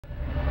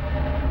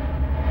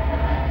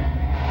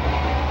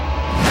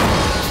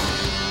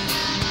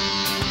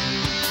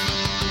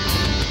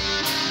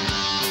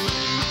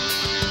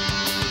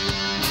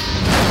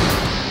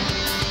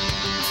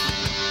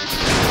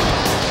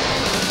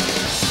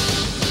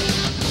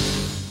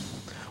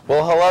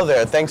Well, hello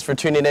there. Thanks for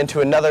tuning in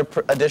to another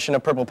edition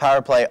of Purple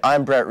Power Play.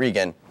 I'm Brett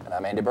Regan. And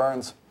I'm Andy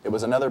Burns. It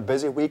was another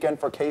busy weekend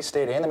for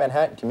K-State and the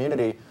Manhattan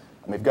community,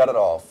 and we've got it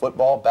all: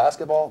 football,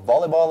 basketball,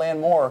 volleyball,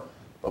 and more.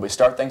 But we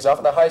start things off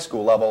at the high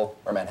school level,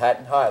 where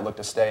Manhattan High looked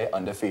to stay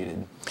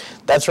undefeated.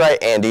 That's right,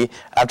 Andy.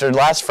 After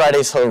last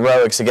Friday's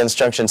heroics against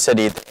Junction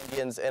City, the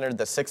Indians entered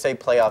the 6A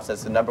playoffs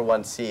as the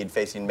 #1 seed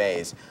facing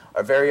Mays.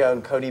 Our very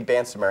own Cody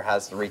Bansimer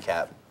has the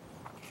recap.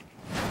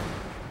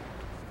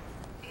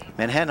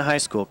 Manhattan High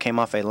School came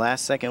off a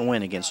last-second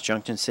win against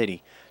Junction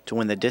City to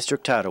win the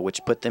district title,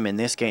 which put them in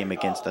this game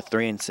against the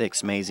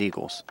 3-6 Mays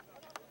Eagles.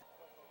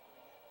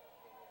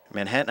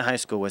 Manhattan High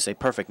School was a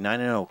perfect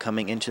 9-0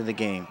 coming into the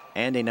game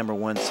and a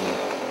 #1 seed,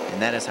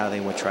 and that is how they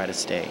would try to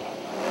stay.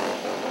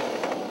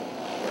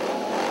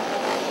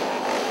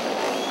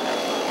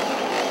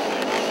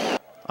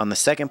 On the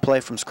second play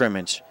from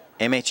scrimmage,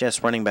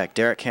 MHS running back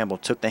Derek Campbell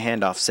took the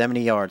handoff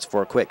 70 yards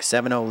for a quick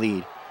 7-0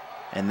 lead,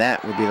 and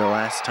that would be the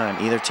last time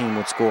either team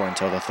would score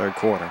until the third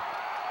quarter.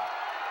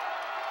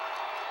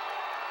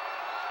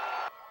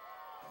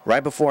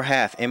 Right before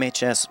half,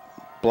 MHS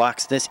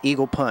blocks this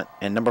Eagle punt,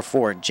 and number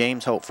 4,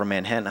 James Hope from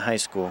Manhattan High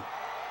School,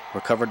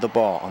 recovered the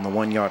ball on the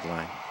 1-yard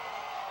line.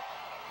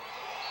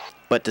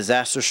 But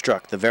disaster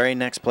struck. The very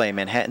next play,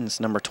 Manhattan's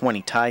number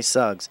 20, Ty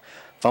Suggs,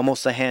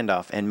 fumbles the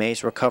handoff, and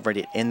Mays recovered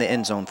it in the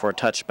end zone for a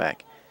touchback.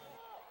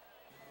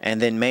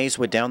 And then Mays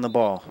would down the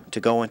ball to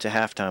go into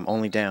halftime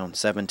only down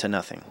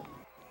 7-0.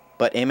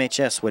 But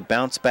MHS would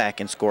bounce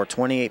back and score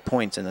 28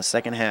 points in the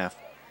second half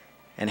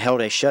and held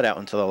a shutout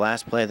until the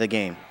last play of the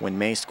game when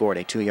Mays scored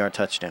a 2-yard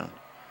touchdown.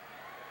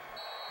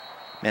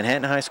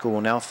 Manhattan High School will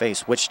now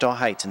face Wichita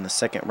Heights in the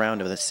second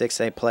round of the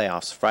 6A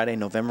playoffs Friday,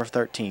 November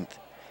 13th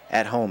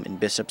at home in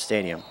Bishop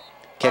Stadium.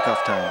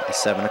 Kickoff time is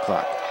 7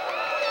 o'clock.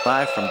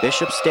 Live from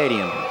Bishop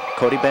Stadium,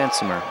 Cody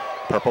Bansimer,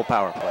 Purple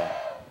Power Play.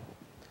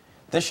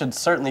 This should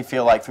certainly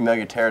feel like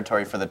familiar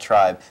territory for the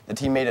Tribe. The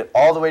team made it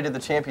all the way to the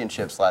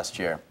championships last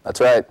year. That's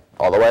right,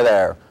 all the way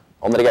there,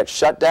 only to get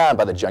shut down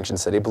by the Junction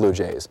City Blue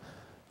Jays.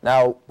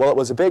 Now, while it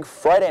was a big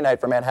Friday night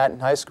for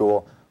Manhattan High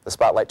School, the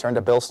spotlight turned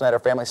to Bill Snyder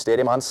Family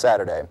Stadium on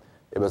Saturday.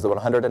 It was the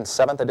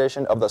 107th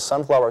edition of the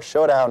Sunflower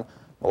Showdown.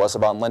 Melissa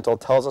Von Lintel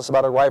tells us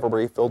about a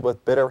rivalry filled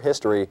with bitter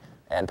history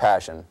and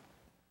passion.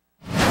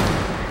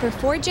 For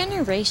 4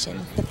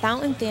 generations, the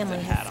Fountain family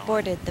has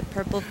sported the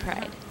purple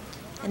pride.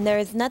 And there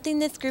is nothing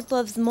this group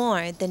loves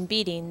more than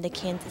beating the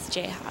Kansas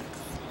Jayhawks.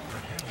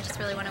 I just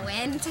really want to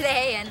win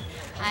today, and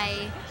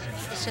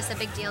it's just a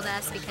big deal to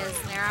us because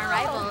they're our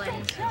rival,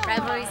 and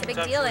rivalry is a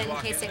big deal in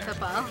K-State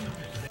football.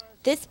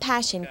 This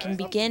passion can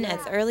begin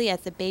as early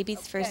as a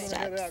baby's first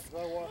steps.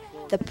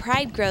 The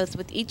pride grows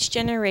with each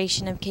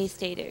generation of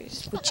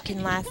K-Staters, which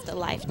can last a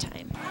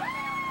lifetime.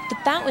 The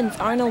Fountains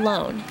aren't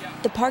alone.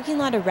 The parking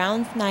lot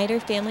around Snyder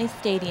Family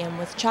Stadium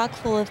was chock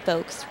full of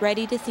folks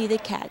ready to see the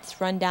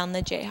Cats run down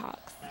the Jayhawks.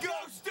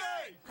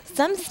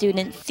 Some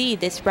students see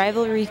this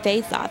rivalry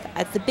face-off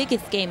as the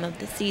biggest game of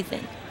the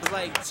season. It's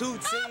like 2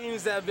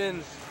 teams that have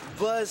been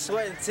blood,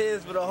 sweat, and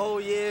tears for the whole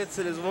year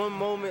to this one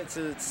moment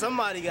to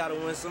somebody got to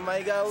win,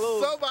 somebody got to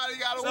lose. Somebody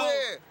got to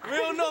win. We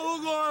don't know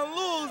who's going to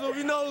lose, but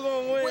we know who's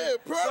going to win. Win,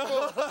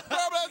 purple.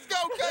 Purple, let's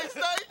go,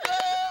 K-State,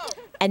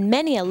 yeah! And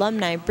many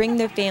alumni bring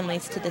their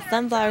families to the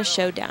Sunflower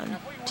Showdown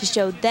to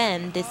show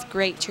them this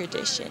great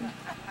tradition.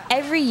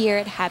 Every year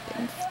it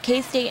happens,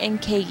 K-State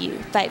and KU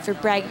fight for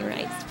bragging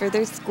rights for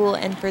their school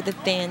and for the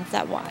fans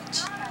that watch,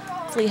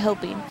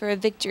 hoping for a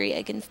victory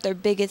against their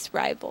biggest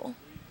rival.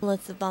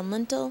 Melissa Von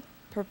Lintel,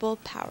 Purple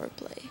Power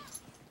Play.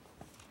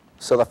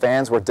 So the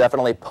fans were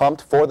definitely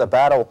pumped for the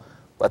battle.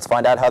 Let's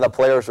find out how the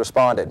players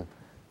responded.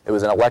 It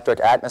was an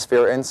electric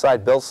atmosphere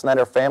inside Bill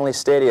Snyder Family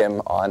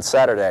Stadium on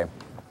Saturday.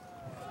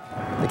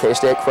 The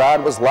K-State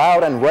crowd was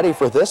loud and ready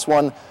for this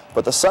one,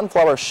 but the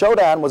Sunflower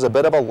Showdown was a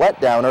bit of a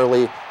letdown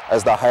early,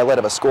 as the highlight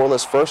of a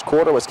scoreless first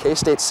quarter was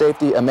K-State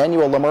safety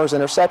Emmanuel Lemur's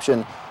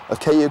interception of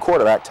KU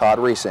quarterback Todd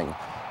Reesing.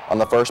 On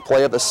the first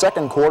play of the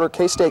second quarter,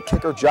 K-State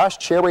kicker Josh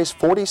Cherry's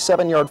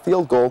 47-yard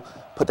field goal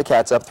put the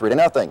Cats up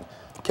 3-0.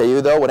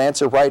 KU, though, would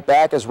answer right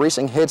back as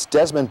Reesing hits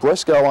Desmond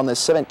Briscoe on this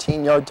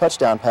 17-yard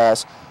touchdown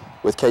pass.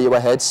 With KU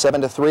ahead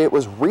 7-3, it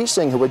was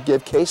Reesing who would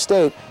give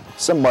K-State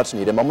some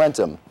much-needed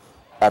momentum.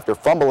 After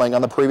fumbling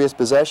on the previous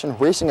possession,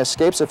 Reesing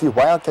escapes a few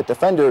Wildcat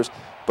defenders,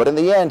 but in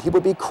the end, he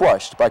would be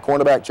crushed by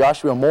cornerback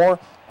Joshua Moore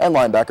and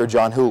linebacker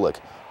John Hulick.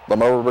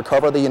 Lemur would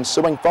recover the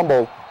ensuing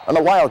fumble, and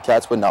the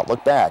Wildcats would not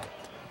look back.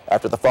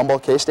 After the fumble,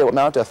 K-State would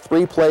mount a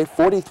 3-play,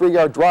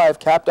 43-yard drive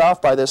capped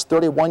off by this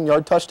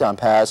 31-yard touchdown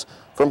pass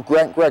from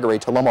Grant Gregory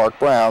to Lamarck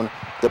Brown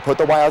that put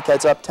the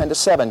Wildcats up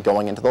 10-7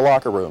 going into the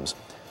locker rooms.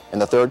 In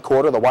the third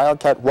quarter, the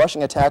Wildcat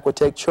rushing attack would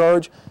take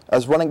charge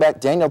as running back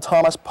Daniel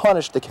Thomas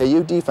punished the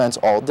KU defense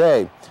all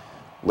day.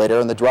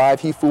 Later in the drive,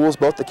 he fools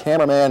both the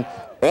cameraman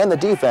and the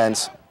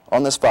defense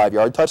on this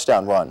 5-yard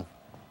touchdown run.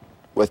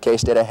 With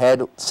K-State ahead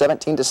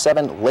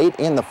 17-7 late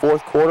in the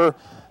fourth quarter,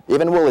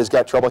 even Willie's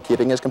got trouble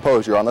keeping his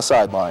composure on the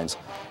sidelines.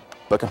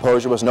 But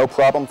composure was no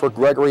problem for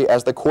Gregory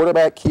as the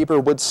quarterback keeper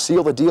would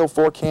seal the deal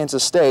for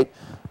Kansas State,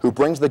 who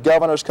brings the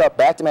Governor's Cup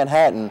back to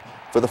Manhattan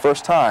for the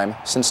first time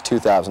since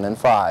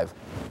 2005.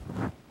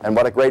 And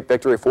what a great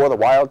victory for the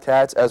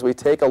Wildcats as we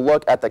take a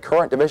look at the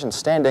current division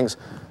standings.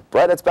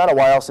 Brett, it's been a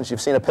while since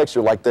you've seen a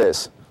picture like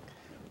this.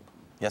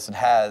 Yes, it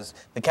has.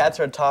 The Cats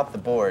are atop the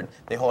board.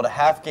 They hold a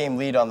half-game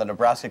lead on the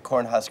Nebraska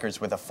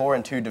Cornhuskers with a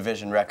 4-2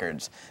 division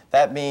records.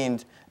 That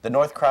means the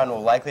North Crown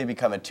will likely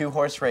become a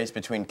two-horse race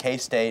between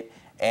K-State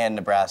and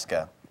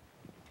Nebraska.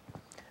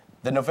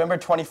 The November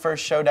 21st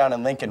showdown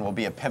in Lincoln will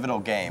be a pivotal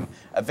game.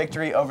 A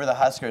victory over the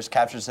Huskers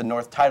captures the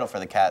North title for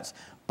the Cats,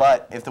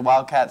 but if the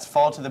Wildcats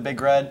fall to the Big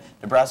Red,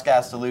 Nebraska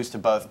has to lose to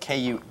both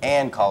KU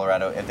and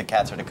Colorado if the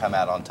Cats are to come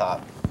out on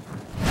top.